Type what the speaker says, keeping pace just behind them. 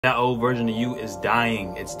That old version of you is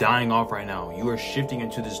dying. It's dying off right now. You are shifting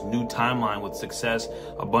into this new timeline with success,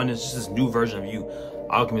 abundance, just this new version of you.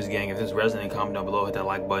 Alchemist gang, if this resonates, comment down below, hit that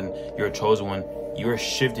like button. You're a chosen one. You're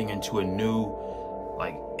shifting into a new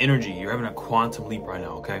energy. You're having a quantum leap right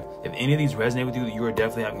now, okay? If any of these resonate with you, you are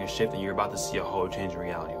definitely having a shift and you're about to see a whole change in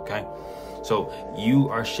reality, okay? So you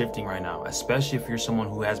are shifting right now, especially if you're someone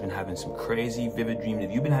who has been having some crazy vivid dreams.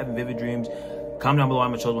 If you've been having vivid dreams, comment down below.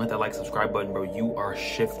 I'm a chosen one. Hit that like, subscribe button, bro. You are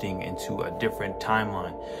shifting into a different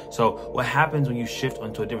timeline. So what happens when you shift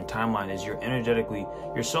onto a different timeline is you're energetically,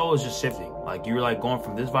 your soul is just shifting. Like you're like going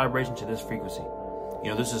from this vibration to this frequency. You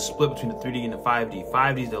know, this is a split between the 3D and the 5D.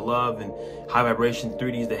 5D is the love and high vibration.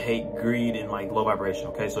 3D is the hate, greed, and like low vibration.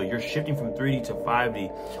 Okay, so you're shifting from 3D to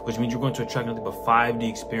 5D, which means you're going to attract nothing but 5D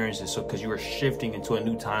experiences. So because you are shifting into a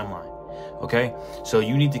new timeline. Okay, so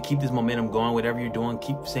you need to keep this momentum going. Whatever you're doing,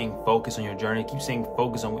 keep staying focused on your journey. Keep staying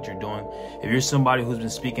focused on what you're doing. If you're somebody who's been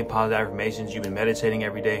speaking positive affirmations, you've been meditating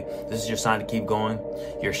every day, this is your sign to keep going.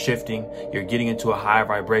 You're shifting. You're getting into a higher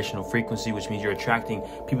vibrational frequency, which means you're attracting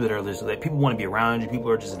people that are listening. People want to be around you. People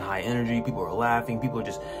are just in high energy. People are laughing. People are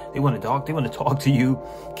just, they want to talk. They want to talk to you.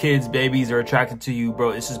 Kids, babies are attracted to you,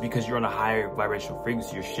 bro. This is because you're on a higher vibrational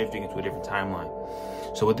frequency. You're shifting into a different timeline.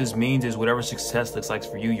 So what this means is whatever success looks like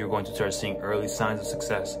for you, you're going to start seeing early signs of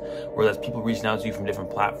success. Whether that's people reaching out to you from different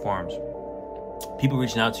platforms, people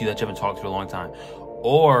reaching out to you that you haven't talked to in a long time,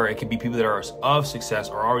 or it could be people that are of success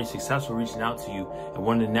or already successful reaching out to you and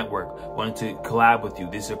wanting to network, wanting to collab with you.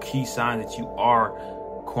 These are key signs that you are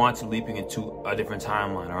quantum leaping into a different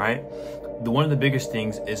timeline, all right? One of the biggest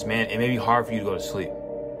things is, man, it may be hard for you to go to sleep.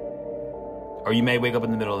 Or you may wake up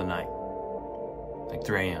in the middle of the night, like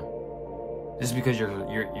 3 a.m. This is because you're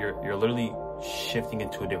literally shifting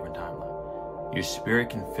into a different timeline. Your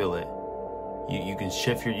spirit can feel it. You can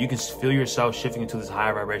shift you can feel yourself shifting into this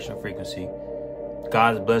higher vibrational frequency.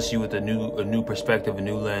 God has blessed you with a new perspective, a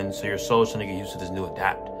new lens. So your soul's trying to get used to this new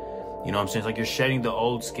adapt. You know what I'm saying? It's like you're shedding the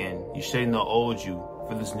old skin. You're shedding the old you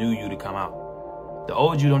for this new you to come out. The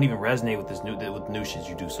old you don't even resonate with this new shit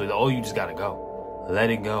you do. So the old you just gotta go.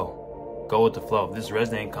 Let it go. Go with the flow. If this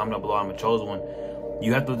resonating, comment down below. I'm a chosen one.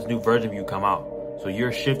 You have to let this new version of you come out. So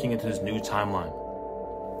you're shifting into this new timeline.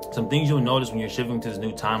 Some things you'll notice when you're shifting to this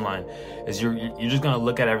new timeline is you're just gonna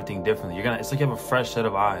look at everything differently. It's like you have a fresh set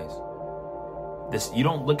of eyes. You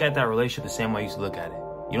don't look at that relationship the same way you used to look at it.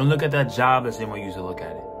 You don't look at that job the same way you used to look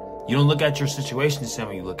at it. You don't look at your situation the same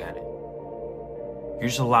way you look at it. You're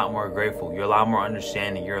just a lot more grateful. You're a lot more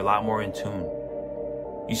understanding. You're a lot more in tune.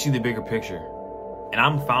 You see the bigger picture. And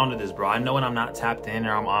I'm found at this, bro. I know when I'm not tapped in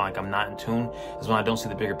or I'm not in tune is when I don't see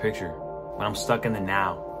the bigger picture. When I'm stuck in the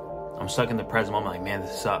now. I'm stuck in the present moment like, man,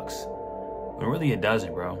 this sucks. But really it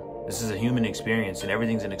doesn't, bro. This is a human experience and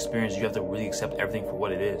everything's an experience. You have to really accept everything for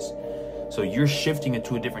what it is. So you're shifting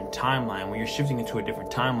into a different timeline. When you're shifting into a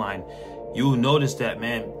different timeline, you'll notice that,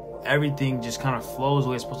 man, everything just kind of flows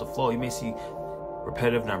the way it's supposed to flow. You may see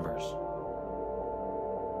repetitive numbers.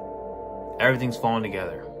 Everything's falling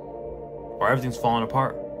together. Or everything's falling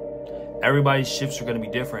apart. Everybody's shifts are going to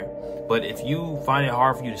be different. But if you find it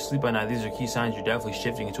hard for you to sleep at night, these are key signs you're definitely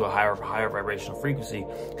shifting into a higher vibrational frequency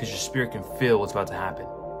because your spirit can feel what's about to happen.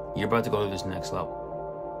 You're about to go to this next level.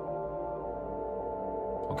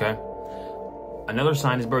 Okay? Another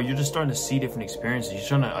sign is, bro, you're just starting to see different experiences. You're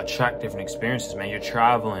starting to attract different experiences, man. You're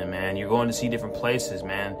traveling, man. You're going to see different places,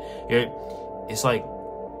 man. It's like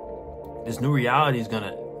this new reality is going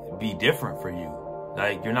to be different for you.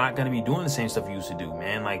 Like, you're not going to be doing the same stuff you used to do,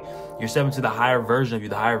 man. Like, you're stepping to the higher version of you.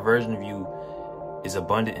 The higher version of you is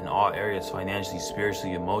abundant in all areas, financially,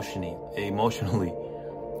 spiritually, emotionally.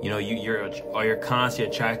 You know, you're constantly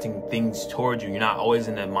attracting things towards you. You're not always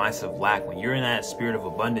in that mindset of lack. When you're in that spirit of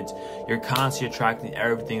abundance, you're constantly attracting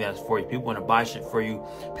everything that's for you. People want to buy shit for you.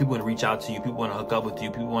 People want to reach out to you. People want to hook up with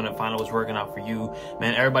you. People want to find out what's working out for you.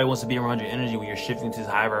 Man, everybody wants to be around your energy when you're shifting to this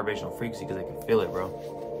high vibrational frequency because they can feel it, bro.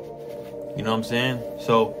 You know what I'm saying?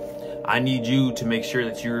 So I need you to make sure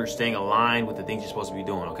that you're staying aligned with the things you're supposed to be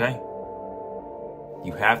doing, okay?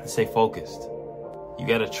 You have to stay focused. You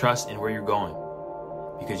got to trust in where you're going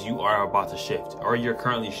because you are about to shift or you're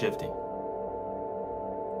currently shifting.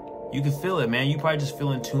 You can feel it, man. You probably just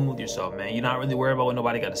feel in tune with yourself, man. You're not really worried about what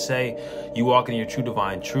nobody got to say. You walk in your true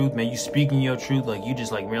divine truth, man. You speaking your truth. Like, you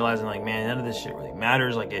just like realizing like, man, none of this shit really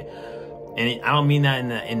matters. Like it. And I don't mean that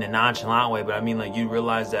in the nonchalant way, but I mean like you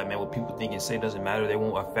realize that, man, what people think and say doesn't matter. They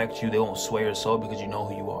won't affect you. They won't sway your soul because you know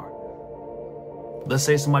who you are. Let's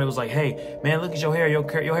say somebody was like, hey, man, look at your hair. Your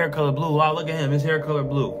hair color blue. Wow, look at him. His hair color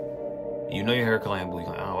blue. You know your hair color ain't blue.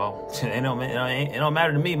 You're like, oh, well, it don't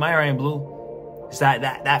matter to me. My hair ain't blue. It's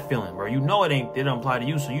that feeling, bro. You know it don't apply to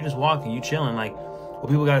you, so you just walking, you chilling. Like, What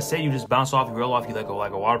people gotta say, you just bounce off, you roll off you like a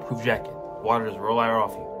waterproof jacket. Water just roll right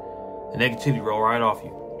off you. The negativity roll right off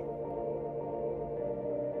you.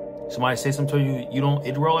 Somebody say something to you,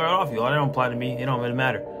 it roll right off you. Oh, that don't apply to me. It don't really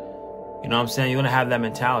matter. You know what I'm saying? You're gonna have that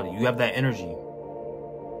mentality. You have that energy.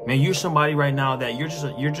 Man, you're somebody right now that you're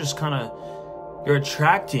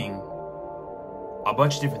attracting a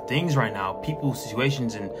bunch of different things right now, people,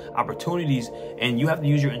 situations, and opportunities, and you have to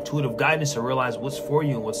use your intuitive guidance to realize what's for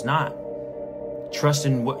you and what's not. Trust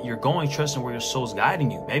in what you're going, trust in where your soul's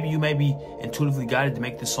guiding you. Maybe you may be intuitively guided to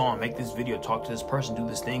make this song, make this video, talk to this person, do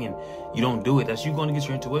this thing, and you don't do it. That's you going against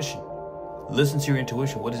your intuition. Listen to your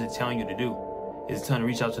intuition. What is it telling you to do? Is it telling you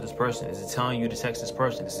to reach out to this person? Is it telling you to text this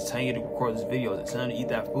person? Is it telling you to record this video? Is it telling you to eat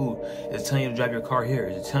that food? Is it telling you to drive your car here?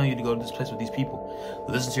 Is it telling you to go to this place with these people?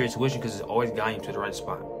 Listen to your intuition, because it's always guiding you to the right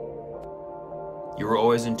spot. You were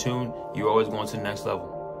always in tune. You're always going to the next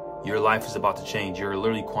level. Your life is about to change. You're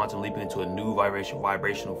literally quantum leaping into a new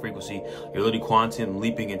vibrational frequency. You're literally quantum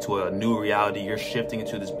leaping into a new reality. You're shifting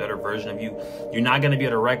into this better version of you. You're not going to be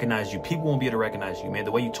able to recognize you. People won't be able to recognize you, man.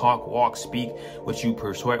 The way you talk, walk, speak, what you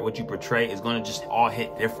persuade, what you portray is going to just all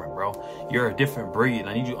hit different, bro. You're a different breed.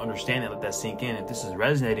 I need you to understand that. Let that sink in. If this is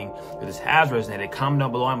resonating, if this has resonated, comment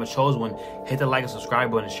down below. I'm a chosen one. Hit the like and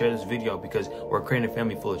subscribe button and share this video, because we're creating a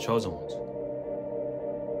family full of chosen ones.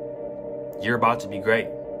 You're about to be great.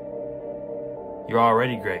 You're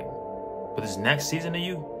already great. But this next season of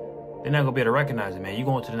you, they're not going to be able to recognize it, man. You're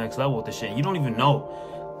going to the next level with this shit. You don't even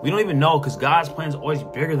know. We don't even know, because God's plan is always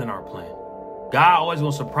bigger than our plan. God always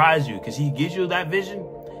going to surprise you, because he gives you that vision,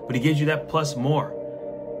 but he gives you that plus more.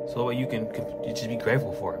 So you can just be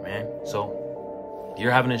grateful for it, man. So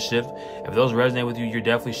you're having a shift. If those resonate with you, you're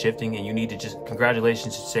definitely shifting, and you need to just,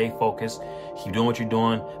 congratulations, stay focused. Keep doing what you're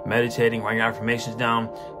doing, meditating, writing your affirmations down,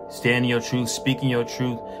 standing your truth, speaking your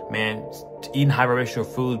truth, man. Eating high vibrational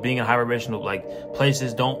foods, being in high vibrational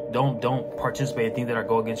places. Don't participate in things that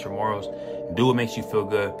go against your morals. Do what makes you feel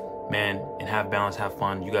good, man, and have balance, have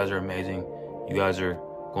fun. You guys are amazing. You guys are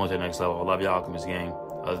going to the next level. I love you, Alchemist Gang.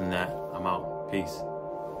 Other than that, I'm out. Peace.